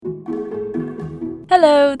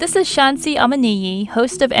Hello, this is Shansi Amaniyi,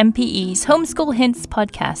 host of MPE's Homeschool Hints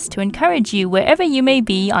podcast, to encourage you wherever you may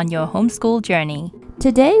be on your homeschool journey.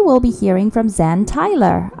 Today we'll be hearing from Zan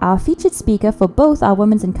Tyler, our featured speaker for both our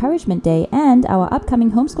Women's Encouragement Day and our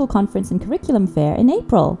upcoming homeschool conference and curriculum fair in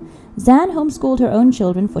April. Zan homeschooled her own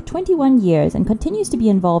children for 21 years and continues to be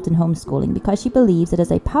involved in homeschooling because she believes it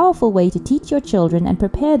is a powerful way to teach your children and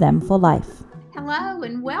prepare them for life. Hello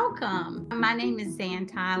and welcome. My name is Zan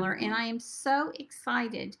Tyler and I am so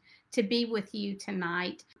excited to be with you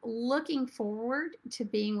tonight. Looking forward to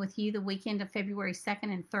being with you the weekend of February 2nd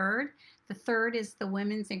and 3rd. The 3rd is the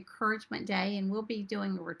Women's Encouragement Day, and we'll be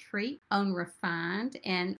doing a retreat on Refined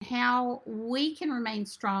and how we can remain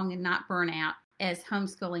strong and not burn out as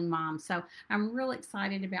homeschooling moms. So I'm real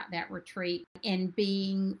excited about that retreat and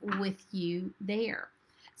being with you there.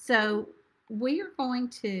 So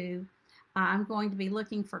I'm going to be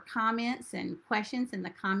looking for comments and questions in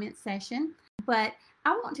the comment session, but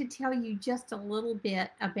I want to tell you just a little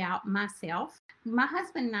bit about myself. My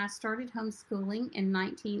husband and I started homeschooling in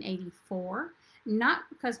 1984, not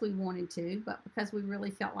because we wanted to, but because we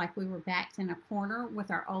really felt like we were backed in a corner with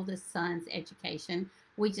our oldest son's education.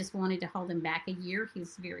 We just wanted to hold him back a year.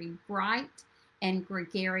 He's very bright and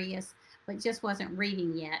gregarious, but just wasn't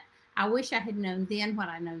reading yet. I wish I had known then what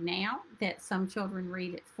I know now, that some children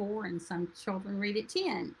read at 4 and some children read at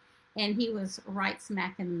 10. And he was right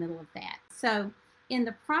smack in the middle of that. So in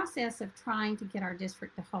the process of trying to get our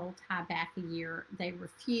district to hold Ty back a year, they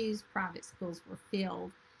refused, private schools were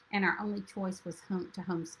filled, and our only choice was to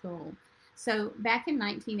homeschool. So back in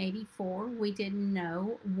 1984, we didn't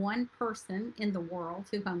know one person in the world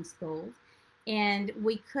who homeschooled, and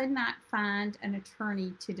we could not find an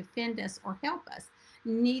attorney to defend us or help us.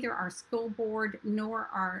 Neither our school board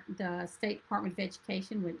nor the State Department of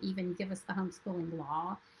Education would even give us the homeschooling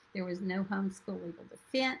law. There was no homeschool legal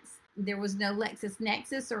defense. There was no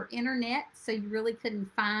LexisNexis or internet, so you really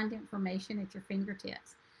couldn't find information at your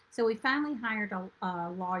fingertips. So we finally hired a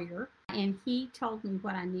lawyer, and he told me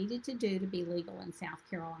what I needed to do to be legal in South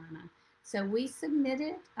Carolina. So we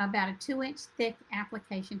submitted about a 2-inch thick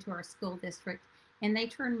application to our school district, and they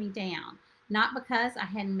turned me down. Not because I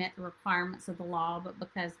hadn't met the requirements of the law, but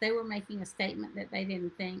because they were making a statement that they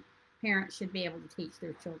didn't think parents should be able to teach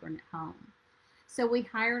their children at home. So we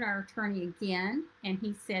hired our attorney again, and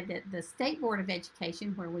he said that the State Board of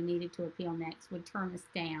Education, where we needed to appeal next, would turn us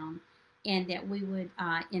down and that we would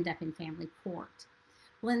end up in family court.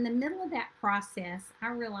 Well, in the middle of that process, I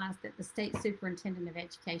realized that the State Superintendent of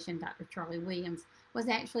Education, Dr. Charlie Williams, was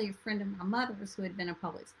actually a friend of my mother's who had been a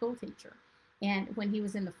public school teacher. And when he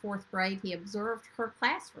was in the 4th grade, he observed her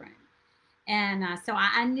classroom. And so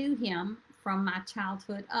I knew him from my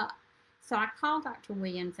childhood up. So I called Dr.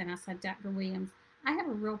 Williams and I said, Dr. Williams, I have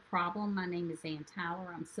a real problem. My name is Zan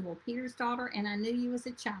Tyler. I'm Sybil Peters' daughter, and I knew you as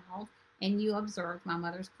a child, and you observed my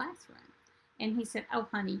mother's classroom. And he said, oh,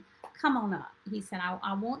 honey, come on up. He said,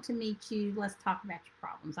 I want to meet you. Let's talk about your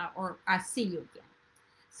problems, or I see you again.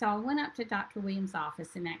 So I went up to Dr. Williams' office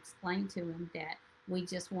and I explained to him that we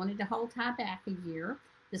just wanted to hold Ty back a year.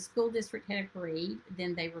 The school district had agreed.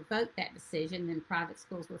 Then they revoked that decision. Then private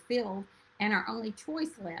schools were filled. And our only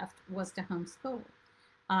choice left was to homeschool.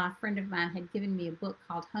 A friend of mine had given me a book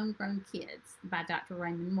called Homegrown Kids by Dr.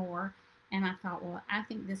 Raymond Moore. And I thought, well, I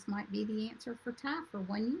think this might be the answer for Ty for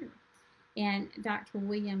 1 year. And Dr.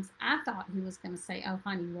 Williams, I thought he was going to say, oh,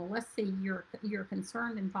 honey, well, let's see, you're a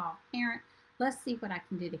concerned, involved parent. Let's see what I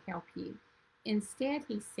can do to help you. Instead,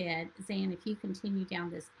 he said, Zan, if you continue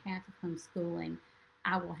down this path of homeschooling,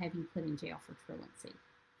 I will have you put in jail for truancy.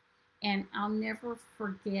 And I'll never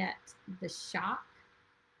forget the shock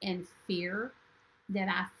and fear that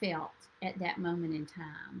I felt at that moment in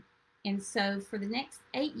time. And so for the next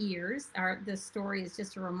 8 years, the story is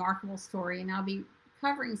just a remarkable story, and I'll be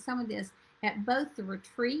covering some of this at both the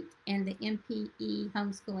retreat and the MPE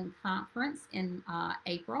homeschooling conference in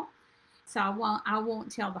April. So I won't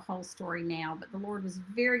tell the whole story now, but the Lord was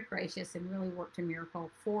very gracious and really worked a miracle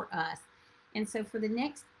for us. And so for the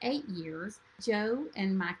next 8 years, Joe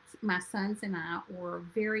and my sons and I were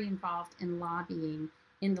very involved in lobbying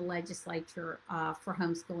in the legislature for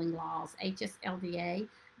homeschooling laws. HSLDA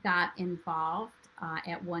got involved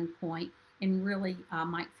at one point, and really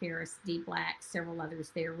Mike Ferris, D. Black, several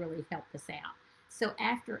others there really helped us out. So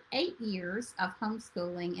after 8 years of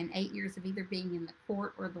homeschooling and 8 years of either being in the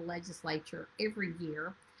court or the legislature every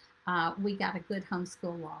year, we got a good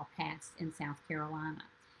homeschool law passed in South Carolina.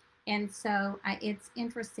 And so it's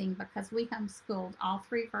interesting because we homeschooled all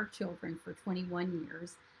 3 of our children for 21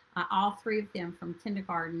 years, all 3 of them from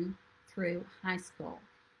kindergarten through high school.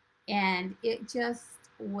 And it just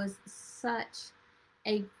was such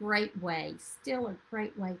a great way, still a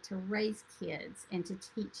great way to raise kids and to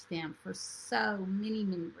teach them for so many,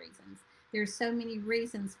 many reasons. There's so many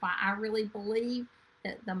reasons why I really believe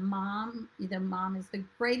that the mom is the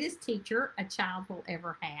greatest teacher a child will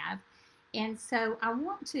ever have. And so I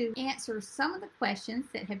want to answer some of the questions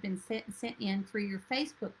that have been sent in through your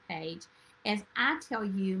Facebook page as I tell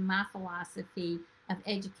you my philosophy of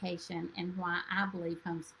education and why I believe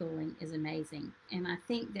homeschooling is amazing. And I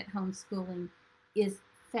think that homeschooling is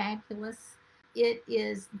fabulous. It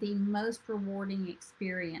is the most rewarding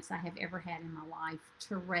experience I have ever had in my life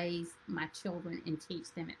to raise my children and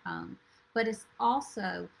teach them at home. But it's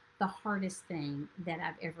also the hardest thing that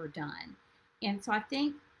I've ever done. And so I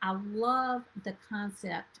think I love the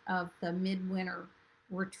concept of the midwinter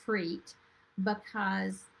retreat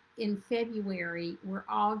because in February, we're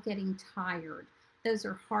all getting tired. Those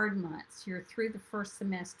are hard months. You're through the first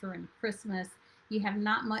semester and Christmas. You have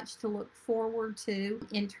not much to look forward to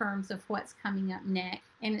in terms of what's coming up next.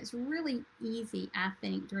 And it's really easy, I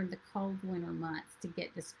think, during the cold winter months to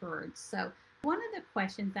get discouraged. So, one of the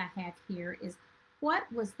questions I have here is what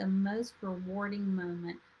was the most rewarding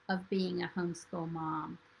moment of being a homeschool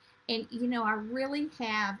mom? And, I really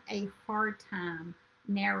have a hard time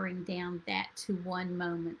narrowing down that to one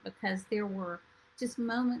moment because there were just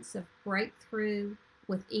moments of breakthrough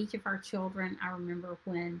with each of our children. I remember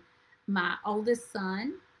when my oldest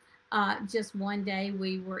son, just one day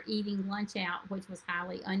we were eating lunch out, which was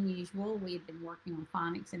highly unusual. We had been working on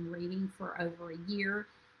phonics and reading for over a year,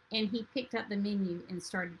 and he picked up the menu and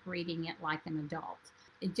started reading it like an adult,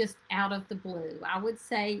 just out of the blue. I would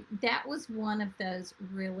say that was one of those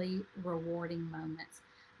really rewarding moments.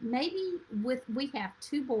 Maybe we have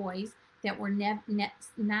two boys that were 9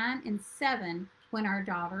 and 7 when our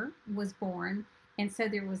daughter was born. And so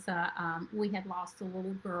there was we had lost a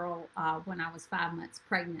little girl when I was 5 months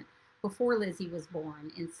pregnant before Lizzie was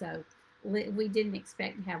born. And so we didn't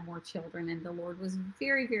expect to have more children. And the Lord was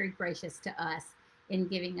very, very gracious to us in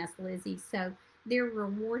giving us Lizzie. So there were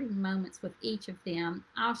rewarding moments with each of them.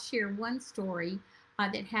 I'll share one story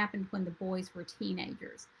that happened when the boys were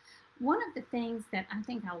teenagers. One of the things that I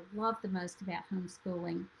think I love the most about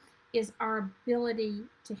homeschooling is our ability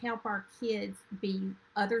to help our kids be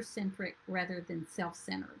other-centric rather than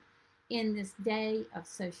self-centered. In this day of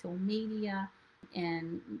social media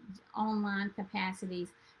and online capacities,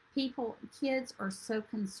 kids are so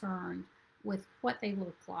concerned with what they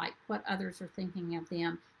look like, what others are thinking of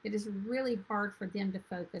them. It is really hard for them to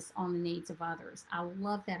focus on the needs of others. I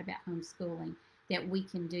love that about homeschooling, that we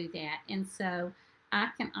can do that. And so I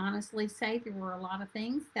can honestly say there were a lot of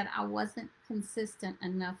things that I wasn't consistent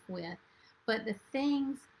enough with. But the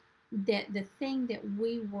thing that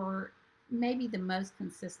we were maybe the most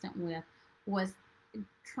consistent with was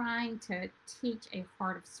trying to teach a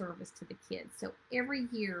heart of service to the kids. So every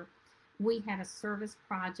year we had a service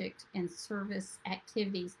project and service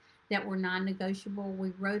activities that were non-negotiable.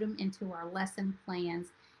 We wrote them into our lesson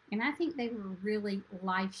plans, and I think they were really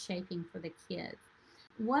life-shaping for the kids.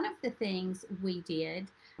 One of the things we did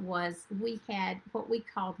was we had what we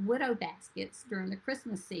called widow baskets during the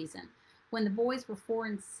Christmas season. When the boys were 4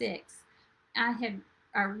 and 6,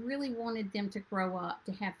 I really wanted them to grow up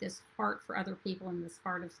to have this heart for other people and this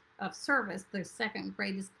heart of service. The second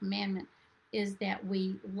greatest commandment is that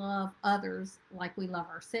we love others like we love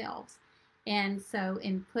ourselves. And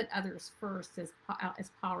put others first, as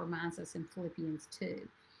Paul reminds us in Philippians 2.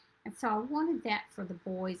 And so I wanted that for the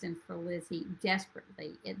boys and for Lizzie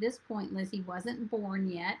desperately. At this point, Lizzie wasn't born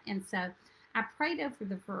yet. And so I prayed over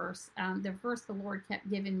the verse. The verse the Lord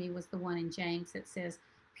kept giving me was the one in James that says,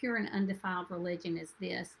 pure and undefiled religion is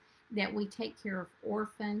this, that we take care of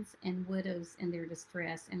orphans and widows in their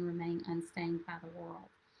distress and remain unstained by the world.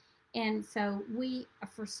 And so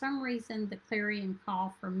for some reason, the clarion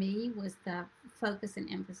call for me was the focus and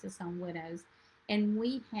emphasis on widows. And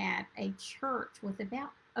we had a church with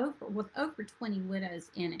over 20 widows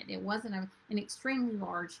in it. It wasn't an extremely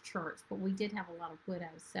large church, but we did have a lot of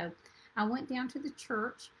widows. So I went down to the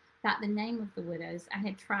church, got the name of the widows. I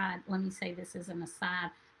had tried, let me say this as an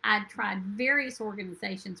aside, I'd tried various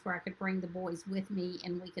organizations where I could bring the boys with me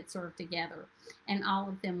and we could serve together. And all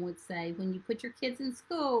of them would say, when you put your kids in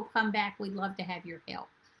school, come back, we'd love to have your help.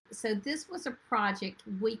 So this was a project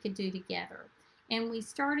we could do together. And we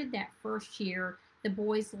started that first year. The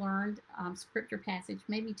boys learned scripture passage,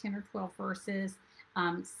 maybe 10 or 12 verses,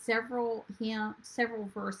 several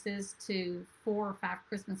verses to 4 or 5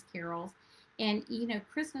 Christmas carols. And,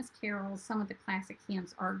 Christmas carols, some of the classic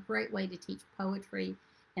hymns are a great way to teach poetry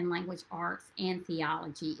and language arts and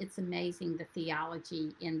theology. It's amazing the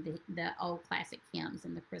theology in the old classic hymns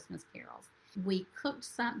and the Christmas carols. We cooked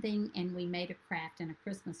something and we made a craft and a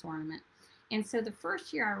Christmas ornament. And so the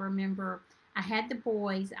first year I remember I had the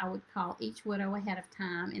boys, I would call each widow ahead of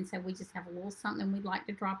time and say, we just have a little something we'd like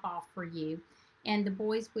to drop off for you. And the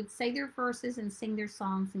boys would say their verses and sing their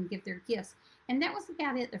songs and give their gifts. And that was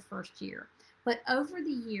about it the first year. But over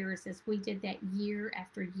the years, as we did that year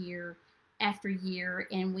after year after year,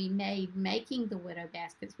 and we made making the widow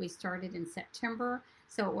baskets, we started in September,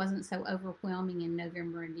 so it wasn't so overwhelming in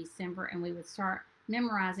November and December, and we would start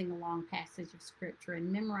memorizing a long passage of scripture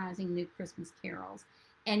and memorizing new Christmas carols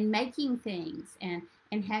and making things and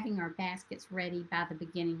having our baskets ready by the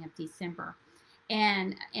beginning of December.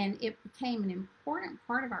 And it became an important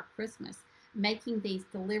part of our Christmas, making these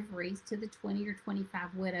deliveries to the 20 or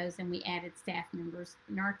 25 widows, and we added staff members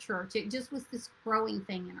in our church. It just was this growing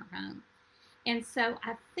thing in our home. And so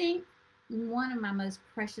I think one of my most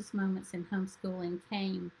precious moments in homeschooling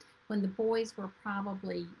came when the boys were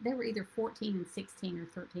they were either 14 and 16 or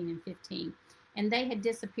 13 and 15, and they had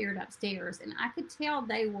disappeared upstairs, and I could tell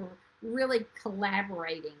they were really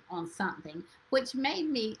collaborating on something, which made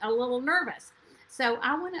me a little nervous. So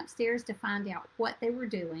I went upstairs to find out what they were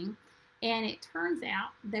doing, and it turns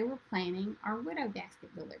out they were planning our widow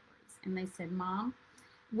basket deliveries. And they said, Mom,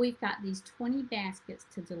 we've got these 20 baskets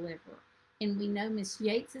to deliver, and we know Miss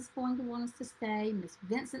Yates is going to want us to stay, Miss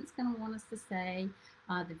Vincent's going to want us to stay,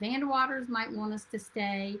 the Vanderwaters might want us to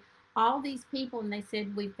stay, all these people. And they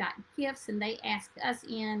said, we've got gifts, and they asked us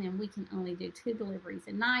in, and we can only do 2 deliveries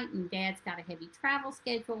a night, and Dad's got a heavy travel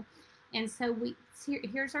schedule. And so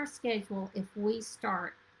here's our schedule if we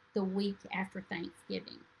start the week after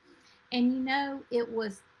Thanksgiving. And it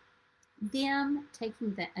was them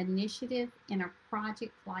taking the initiative in a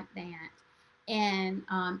project like that, and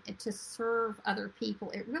to serve other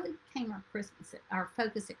people. It really became our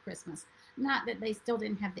focus at Christmas. Not that they still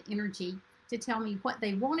didn't have the energy to tell me what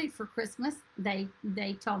they wanted for Christmas. They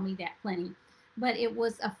told me that plenty. But it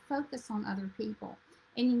was a focus on other people.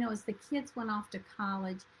 And as the kids went off to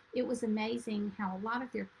college, it was amazing how a lot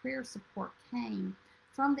of their prayer support came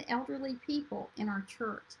from the elderly people in our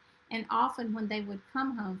church. And often when they would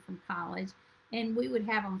come home from college and we would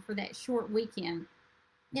have them for that short weekend,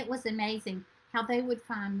 it was amazing how they would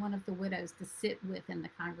find one of the widows to sit with in the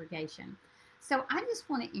congregation. So I just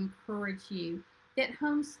want to encourage you that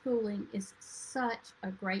homeschooling is such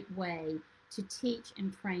a great way to teach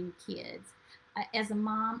and train kids. As a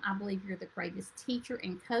mom, I believe you're the greatest teacher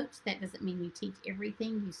and coach. That doesn't mean you teach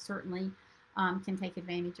everything. You certainly can take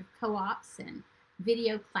advantage of co-ops and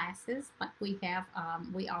video classes like we have.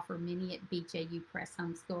 We offer many at BJU Press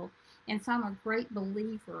Homeschool. And so I'm a great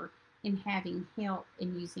believer in having help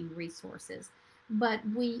and using resources. But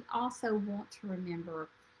we also want to remember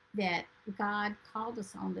that God called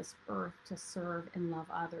us on this earth to serve and love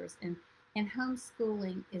others. And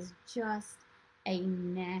homeschooling is just a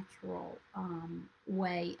natural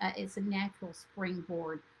way. It's a natural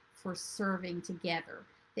springboard for serving together.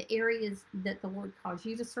 The areas that the Lord calls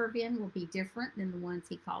you to serve in will be different than the ones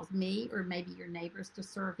He calls me or maybe your neighbors to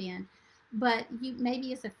serve in. But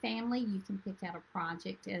maybe as a family, you can pick out a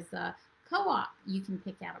project. As a co-op, you can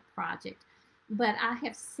pick out a project. But I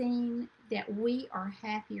have seen that we are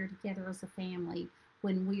happier together as a family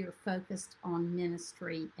when we are focused on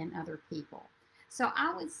ministry and other people. So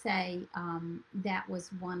I would say that was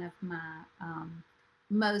one of my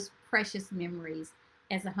most precious memories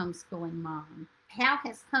as a homeschooling mom. How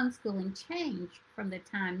has homeschooling changed from the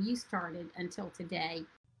time you started until today?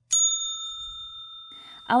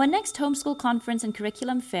 Our next homeschool conference and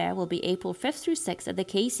curriculum fair will be April 5th through 6th at the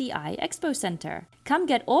KCI Expo Center. Come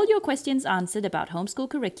get all your questions answered about homeschool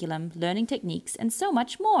curriculum, learning techniques, and so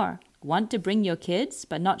much more. Want to bring your kids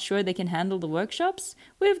but not sure they can handle the workshops?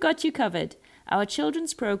 We've got you covered. Our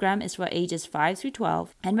children's program is for ages 5 through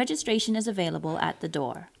 12, and registration is available at the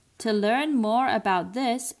door. To learn more about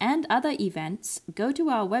this and other events, go to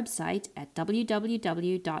our website at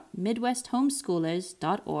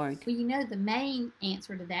www.midwesthomeschoolers.org. Well, the main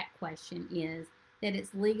answer to that question is that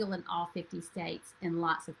it's legal in all 50 states and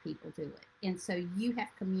lots of people do it. And so you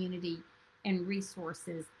have community and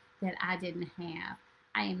resources that I didn't have.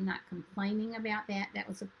 I am not complaining about that. That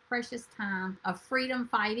was a precious time of freedom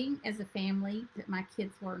fighting as a family that my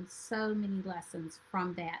kids learned so many lessons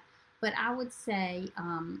from that. But I would say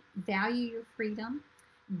value your freedom.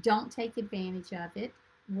 Don't take advantage of it.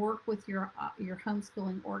 Work with your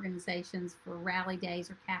homeschooling organizations for rally days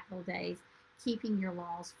or capital days, keeping your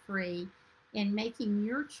laws free and making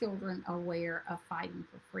your children aware of fighting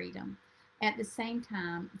for freedom. At the same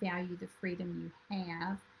time, value the freedom you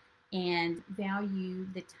have and value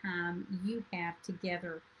the time you have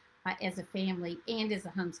together as a family and as a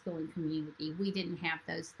homeschooling community. We didn't have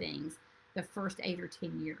those things. the first 8 or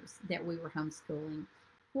 10 years that we were homeschooling.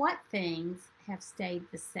 What things have stayed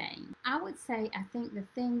the same? I would say I think the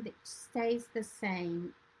thing that stays the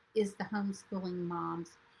same is the homeschooling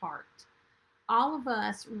mom's heart. All of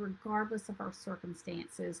us, regardless of our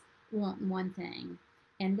circumstances, want one thing,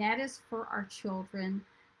 and that is for our children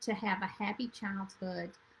to have a happy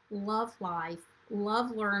childhood, love life,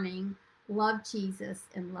 love learning, love Jesus,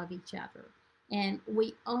 and love each other. And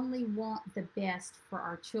we only want the best for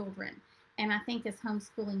our children. And I think as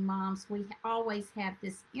homeschooling moms, we always have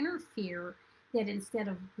this inner fear that instead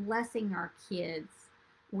of blessing our kids,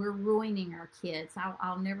 we're ruining our kids.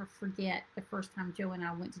 I'll never forget the first time Joe and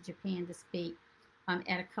I went to Japan to speak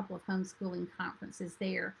at a couple of homeschooling conferences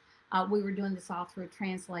there. We were doing this all through a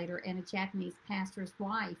translator, and a Japanese pastor's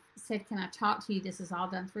wife said, "Can I talk to you? This is all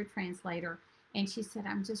done through a translator." And she said,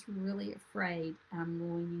 "I'm just really afraid I'm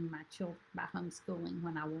ruining my children by homeschooling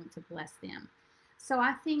when I want to bless them." So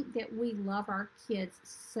I think that we love our kids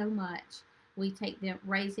so much. We take them,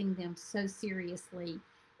 raising them so seriously,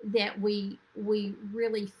 that we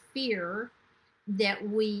really fear that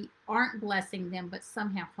we aren't blessing them, but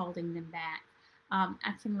somehow holding them back.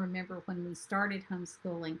 I can remember when we started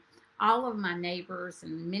homeschooling, all of my neighbors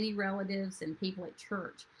and many relatives and people at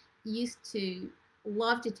church used to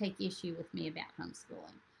love to take issue with me about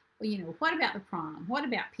homeschooling. Well, what about the prom? What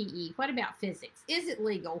about PE? What about physics? Is it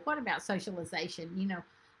legal? What about socialization?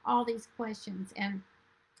 All these questions. And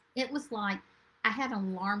it was like I had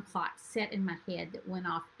an alarm clock set in my head that went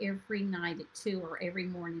off every night at 2 or every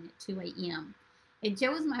morning at 2 a.m. And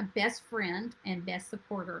Joe was my best friend and best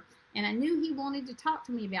supporter. And I knew he wanted to talk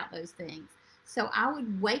to me about those things. So I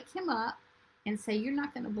would wake him up and say, "You're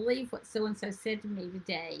not going to believe what so-and-so said to me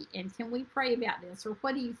today. And can we pray about this? Or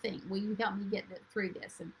what do you think? Will you help me get through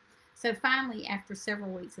this?" And so finally, after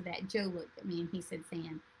several weeks of that, Joe looked at me and he said,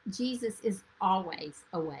 "Zan, Jesus is always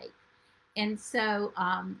awake." And so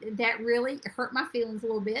that really hurt my feelings a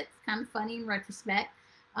little bit. It's kind of funny in retrospect,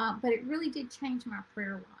 but it really did change my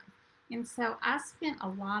prayer life. And so I spent a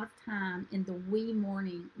lot of time in the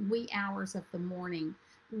wee hours of the morning,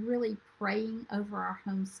 really praying over our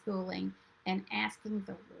homeschooling and asking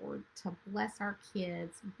the Lord to bless our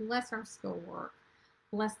kids, bless our schoolwork,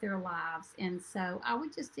 bless their lives. And so I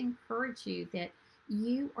would just encourage you that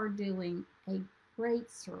you are doing a great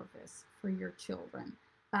service for your children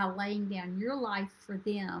by laying down your life for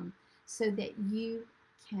them so that you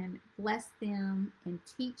can bless them and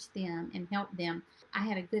teach them and help them. I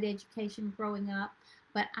had a good education growing up,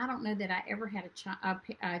 but I don't know that I ever had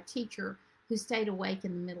a teacher who stayed awake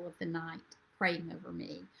in the middle of the night praying over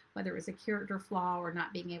me, whether it was a character flaw or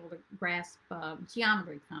not being able to grasp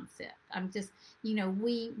geometry concept. I'm just,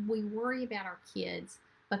 we worry about our kids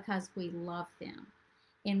because we love them.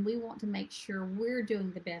 And we want to make sure we're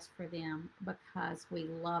doing the best for them because we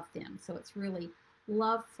love them. So it's really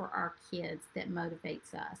love for our kids that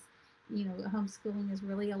motivates us. Homeschooling is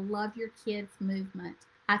really a love your kids movement.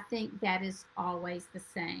 I think that is always the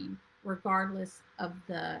same, regardless of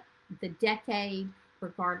the decade,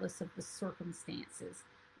 regardless of the circumstances.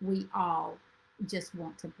 We all just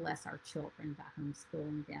want to bless our children by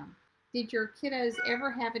homeschooling them. Did your kiddos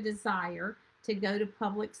ever have a desire to go to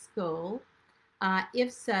public school?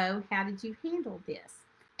 If so, how did you handle this?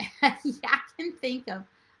 Yeah,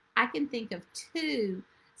 I can think of two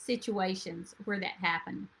situations where that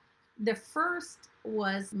happened. The first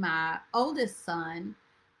was my oldest son.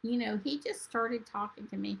 He just started talking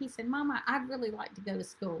to me. He said, "Mama, I'd really like to go to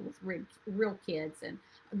school with real kids and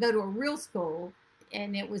go to a real school."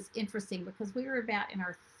 And it was interesting because we were about in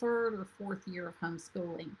our third or fourth year of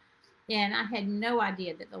homeschooling. And I had no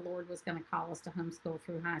idea that the Lord was going to call us to homeschool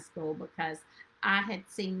through high school, because I had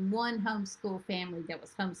seen one homeschool family that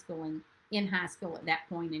was homeschooling in high school at that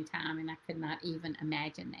point in time, and I could not even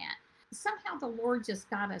imagine that. Somehow the Lord just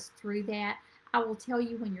got us through that. I will tell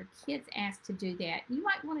you, when your kids ask to do that, you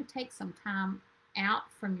might want to take some time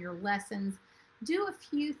out from your lessons. Do a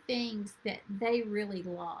few things that they really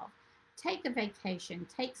love. Take a vacation,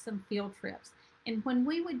 take some field trips. And when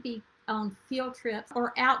we would be on field trips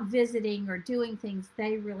or out visiting or doing things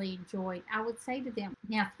they really enjoyed, I would say to them,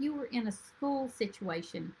 now, if you were in a school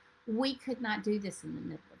situation, we could not do this in the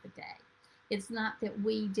middle of the day. It's not that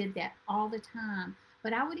we did that all the time,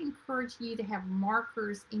 but I would encourage you to have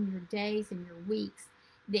markers in your days and your weeks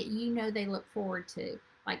that they look forward to.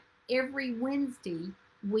 Like every Wednesday,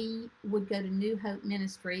 we would go to New Hope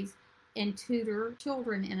Ministries and tutor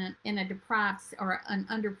children in a deprived or an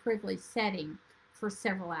underprivileged setting for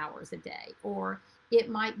several hours a day. Or it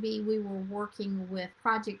might be we were working with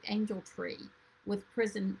Project Angel Tree with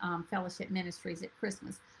Prison Fellowship Ministries at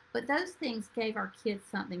Christmas. But those things gave our kids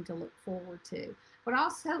something to look forward to. Would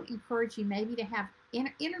also encourage you maybe to have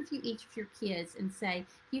interview each of your kids and say,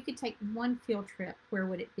 if you could take one field trip, where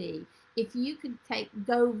would it be? If you could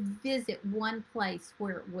go visit one place,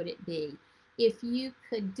 where would it be? If you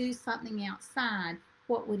could do something outside,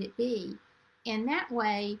 what would it be? And that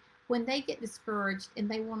way, when they get discouraged and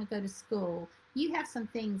they want to go to school, you have some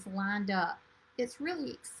things lined up that's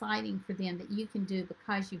really exciting for them that you can do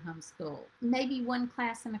because you homeschool. Maybe one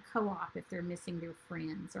class in a co-op if they're missing their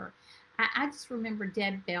friends. Or I just remember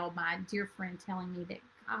Deb Bell, my dear friend, telling me that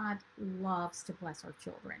God loves to bless our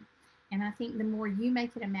children. And I think the more you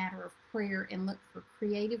make it a matter of prayer and look for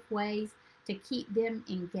creative ways to keep them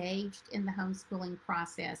engaged in the homeschooling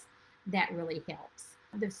process, that really helps.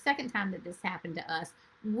 The second time that this happened to us,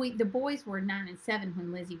 the boys were 9 and 7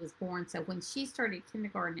 when Lizzie was born. So when she started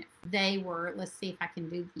kindergarten, they were, let's see if I can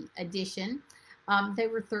do the addition, they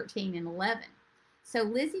were 13 and 11. So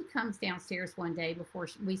Lizzie comes downstairs one day before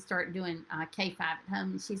we start doing K-5 at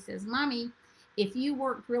home, and she says, Mommy, if you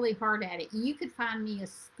worked really hard at it, you could find me a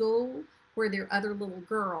school where there are other little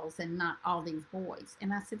girls and not all these boys.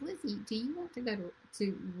 And I said, Lizzie, do you want to go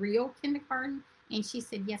to real kindergarten? And she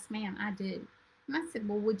said, yes, ma'am, I do. And I said,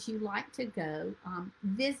 well, would you like to go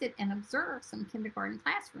visit and observe some kindergarten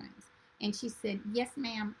classrooms? And she said, yes,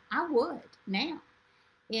 ma'am, I would now.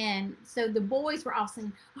 And so the boys were all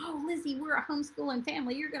saying, oh, Lizzie, we're a homeschooling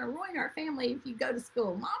family. You're going to ruin our family if you go to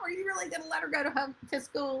school. Mom, are you really going to let her go to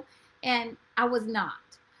school? And I was not.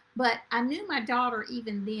 But I knew my daughter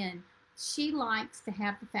even then, she likes to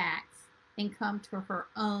have the facts and come to her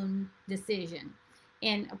own decision.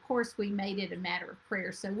 And of course, we made it a matter of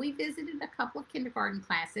prayer. So we visited a couple of kindergarten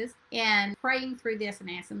classes and praying through this and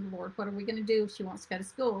asking the Lord, what are we going to do if she wants to go to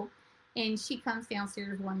school? And she comes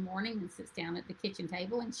downstairs one morning and sits down at the kitchen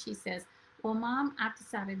table and she says, well, Mom, I've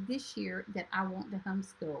decided this year that I want to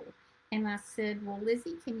homeschool. And I said, well,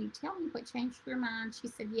 Lizzie, can you tell me what changed your mind? She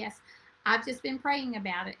said, yes, I've just been praying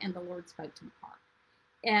about it and the Lord spoke to my heart.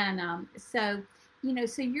 And so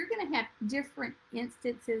you're going to have different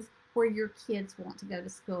instances where your kids want to go to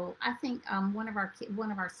school. I think one of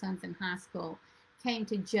our sons in high school came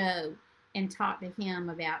to Joe and talked to him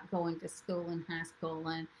about going to school in high school,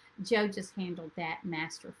 and Joe just handled that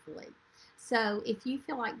masterfully. So if you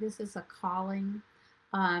feel like this is a calling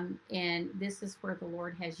and this is where the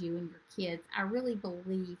Lord has you and your kids, I really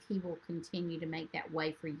believe He will continue to make that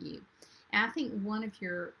way for you. And I think one of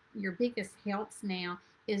your biggest helps now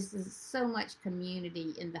is so much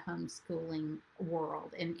community in the homeschooling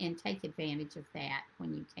world, and take advantage of that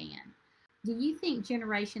when you can. Do you think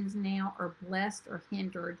generations now are blessed or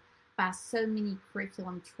hindered by so many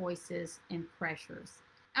curriculum choices and pressures?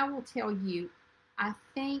 I will tell you, I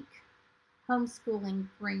think homeschooling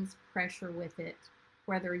brings pressure with it,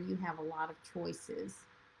 whether you have a lot of choices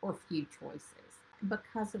or few choices,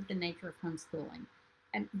 because of the nature of homeschooling.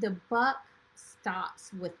 And the buck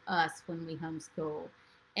stops with us when we homeschool.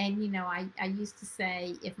 And, I used to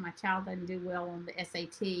say, if my child doesn't do well on the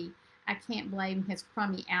SAT, I can't blame his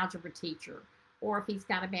crummy algebra teacher. Or if he's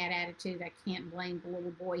got a bad attitude, I can't blame the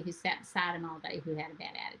little boy who sat beside him all day who had a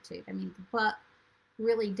bad attitude. I mean, the buck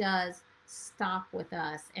really does stop with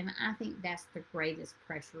us. And I think that's the greatest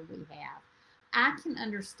pressure we have. I can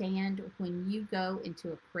understand when you go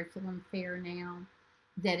into a curriculum fair now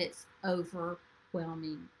that it's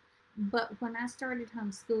overwhelming. But when I started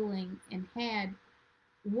homeschooling and had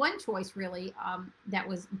one choice really, that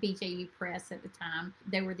was BJU Press at the time.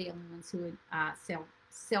 They were the only ones who would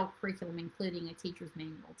sell curriculum, including a teacher's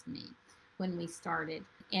manual to me when we started.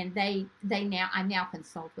 And I now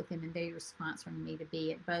consult with them, and they are sponsoring me to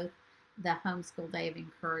be at both the Homeschool Day of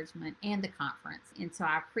Encouragement and the conference. And so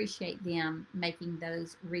I appreciate them making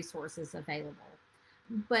those resources available.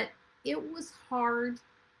 But it was hard.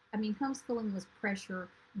 I mean, homeschooling was pressure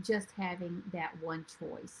just having that one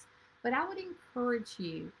choice. But I would encourage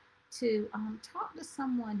you to talk to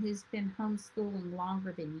someone who's been homeschooling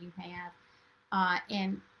longer than you have,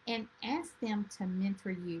 and ask them to mentor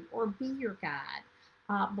you or be your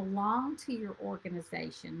guide. Belong to your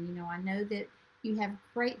organization. I know that you have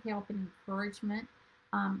great help and encouragement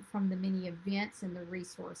from the many events and the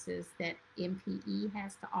resources that MPE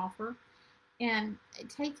has to offer, and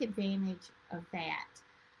take advantage of that.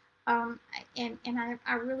 And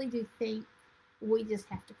I really do think we just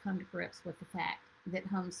have to come to grips with the fact that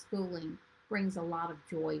homeschooling brings a lot of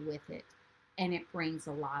joy with it, and it brings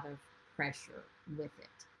a lot of pressure with it.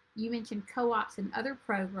 You mentioned co-ops and other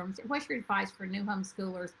programs. What's your advice for new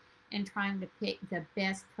homeschoolers in trying to pick the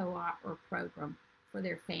best co-op or program for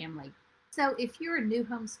their family? So if you're a new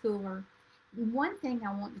homeschooler, one thing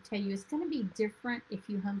I want to tell you is going to be different if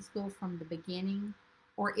you homeschool from the beginning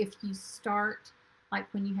or if you start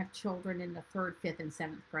like when you have children in the third, fifth, and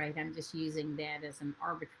seventh grade. I'm just using that as an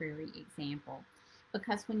arbitrary example.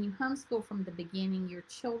 Because when you homeschool from the beginning, your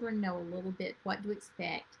children know a little bit what to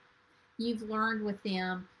expect. You've learned with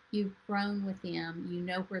them, you've grown with them, you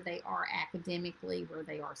know where they are academically, where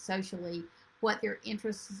they are socially, what their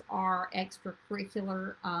interests are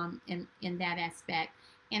extracurricular in that aspect.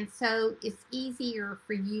 And so it's easier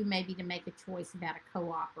for you maybe to make a choice about a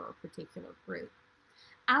co-op or a particular group.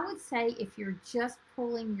 I would say if you're just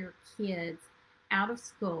pulling your kids out of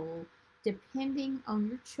school, depending on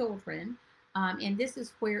your children, and this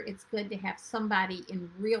is where it's good to have somebody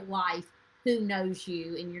in real life who knows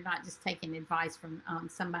you and you're not just taking advice from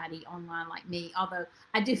somebody online like me, although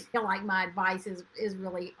I do feel like my advice is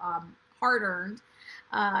really hard earned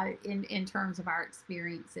in terms of our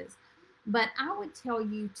experiences. But I would tell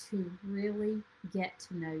you to really get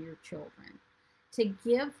to know your children, to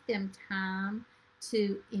give them time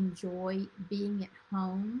to enjoy being at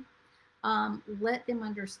home. Let them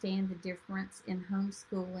understand the difference in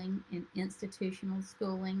homeschooling and institutional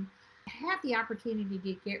schooling. Have the opportunity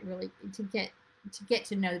to get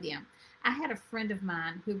to know them. I had a friend of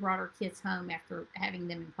mine who brought her kids home after having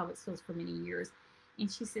them in public schools for many years,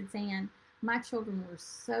 and she said, "Zan, my children were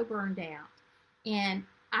so burned out, and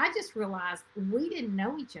I just realized we didn't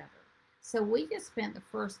know each other. So we just spent the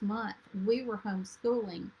first month we were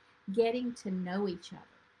homeschooling, getting to know each other."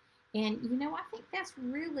 And, I think that's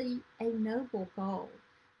really a noble goal,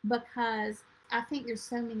 because I think there's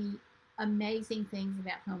so many amazing things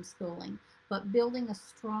about homeschooling, but building a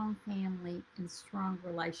strong family and strong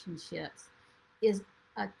relationships is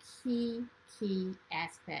a key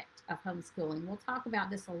aspect of homeschooling. We'll talk about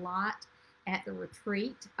this a lot at the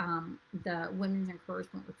retreat, the Women's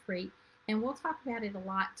Encouragement Retreat, and we'll talk about it a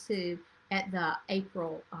lot too at the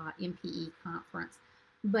April MPE conference.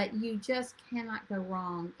 But you just cannot go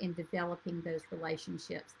wrong in developing those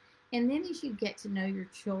relationships. And then as you get to know your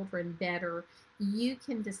children better, you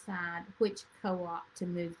can decide which co-op to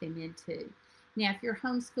move them into. Now, if you're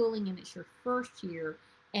homeschooling and it's your first year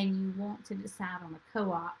and you want to decide on a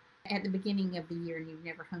co-op at the beginning of the year and you've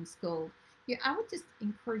never homeschooled, I would just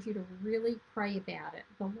encourage you to really pray about it.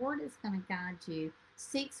 The Lord is going to guide you.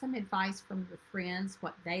 Seek some advice from your friends,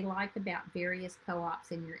 what they like about various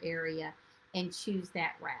co-ops in your area, and choose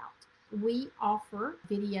that route. We offer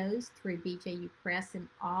videos through BJU Press in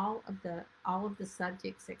all of the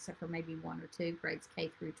subjects except for maybe one or two, grades K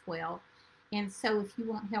through 12. And so if you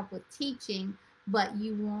want help with teaching, but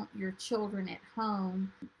you want your children at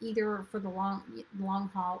home, either for the long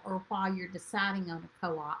haul or while you're deciding on a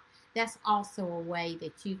co-op, that's also a way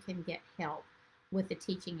that you can get help with the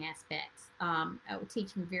teaching aspects,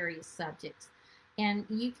 teaching various subjects. And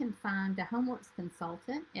you can find a homeworks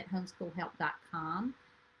consultant at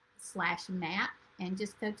homeschoolhelp.com/map, and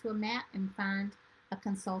just go to a map and find a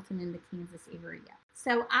consultant in the Kansas area.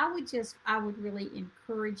 So I would really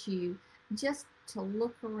encourage you just to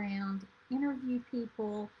look around, interview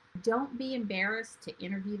people. Don't be embarrassed to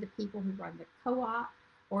interview the people who run the co-op,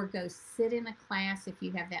 or go sit in a class if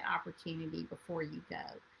you have that opportunity before you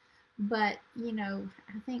go. But,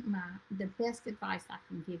 I think the best advice I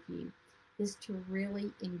can give you is to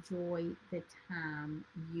really enjoy the time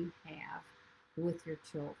you have with your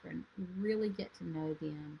children. Really get to know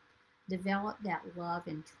them. Develop that love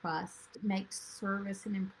and trust. Make service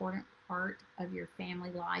an important part of your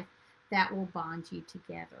family life that will bond you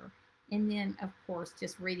together. And then, of course,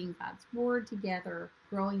 just reading God's Word together,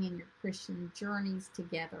 growing in your Christian journeys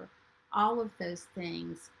together. All of those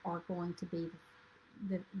things are going to be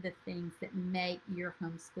the things that make your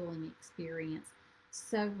homeschooling experience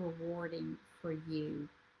so rewarding for you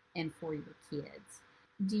and for your kids.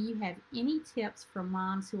 Do you have any tips for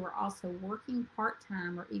moms who are also working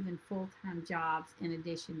part-time or even full-time jobs in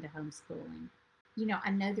addition to homeschooling?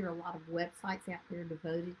 I know there are a lot of websites out there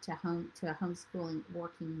devoted to homeschooling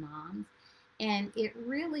working moms, and it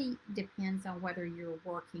really depends on whether you're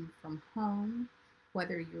working from home,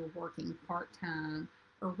 whether you're working part-time,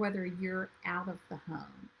 or whether you're out of the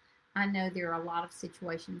home. I know there are a lot of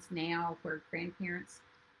situations now where grandparents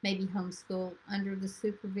maybe homeschool under the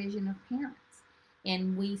supervision of parents,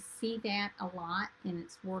 and we see that a lot, and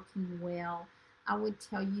it's working well. I would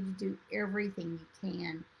tell you to do everything you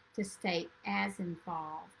can to stay as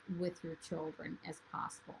involved with your children as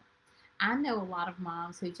possible. I know a lot of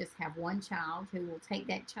moms who just have one child who will take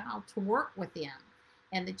that child to work with them,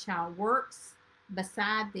 and the child works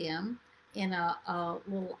beside them in a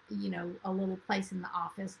little place in the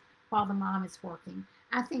office while the mom is working.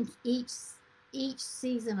 I think each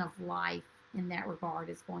season of life in that regard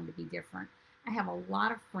is going to be different. I have a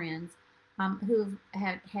lot of friends who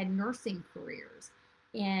have had nursing careers,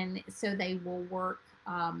 And so they will work,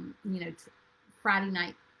 Friday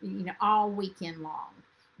night, all weekend long.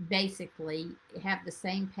 Basically, have the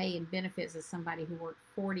same pay and benefits as somebody who worked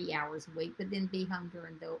 40 hours a week, but then be home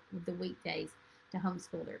during the weekdays to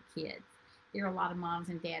homeschool their kids. There are a lot of moms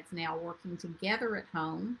and dads now working together at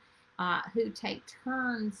home who take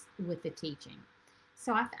turns with the teaching.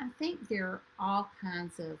 So I think there are all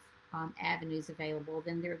kinds of avenues available.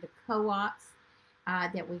 Then there are the co-ops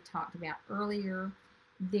that we talked about earlier.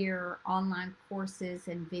 There are online courses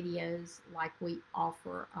and videos like we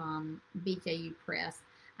offer BJU Press.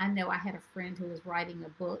 I know I had a friend who was writing a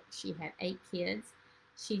book. She had 8 kids.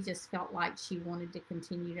 She just felt like she wanted to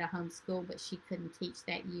continue to homeschool, but she couldn't teach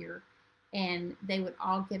that year. And they would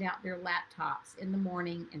all get out their laptops in the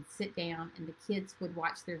morning and sit down, and the kids would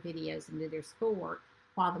watch their videos and do their schoolwork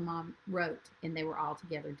while the mom wrote, and they were all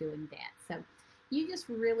together doing that. So you just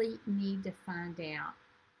really need to find out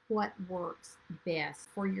what works best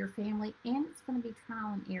for your family, and it's going to be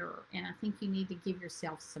trial and error. And I think you need to give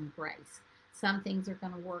yourself some grace. Some things are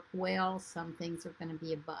going to work well, some things are going to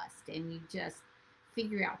be a bust, and you just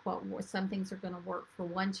figure out some things are going to work for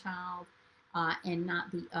one child and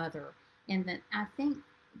not the other. And then I think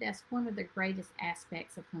that's one of the greatest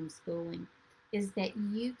aspects of homeschooling, is that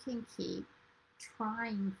you can keep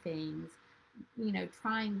trying things,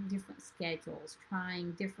 trying different schedules,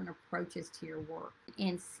 trying different approaches to your work,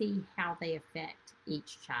 and see how they affect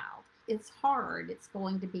each child. It's hard, it's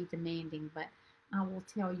going to be demanding, but I will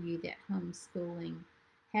tell you that homeschooling,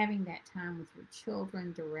 having that time with your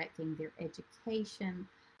children, directing their education,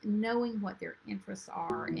 knowing what their interests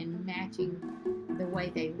are and matching the way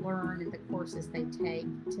they learn and the courses they take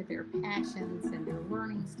to their passions and their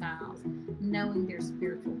learning styles, knowing their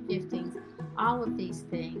spiritual giftings, all of these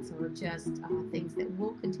things are just things that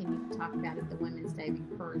we'll continue to talk about at the Women's Day of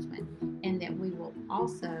Encouragement, and that we will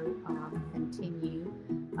also continue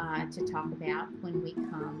to talk about when we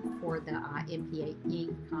come for the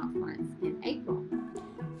MPAE conference in April.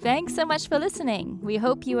 Thanks so much for listening. We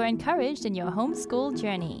hope you are encouraged in your homeschool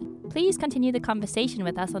journey. Please continue the conversation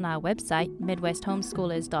with us on our website,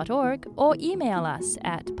 midwesthomeschoolers.org, or email us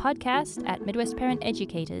at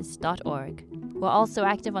podcast@midwestparenteducators.org. We're also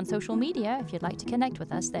active on social media if you'd like to connect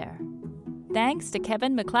with us there. Thanks to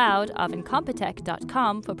Kevin MacLeod of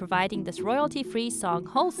Incompetech.com for providing this royalty-free song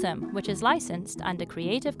Wholesome, which is licensed under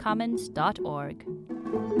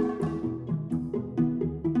creativecommons.org.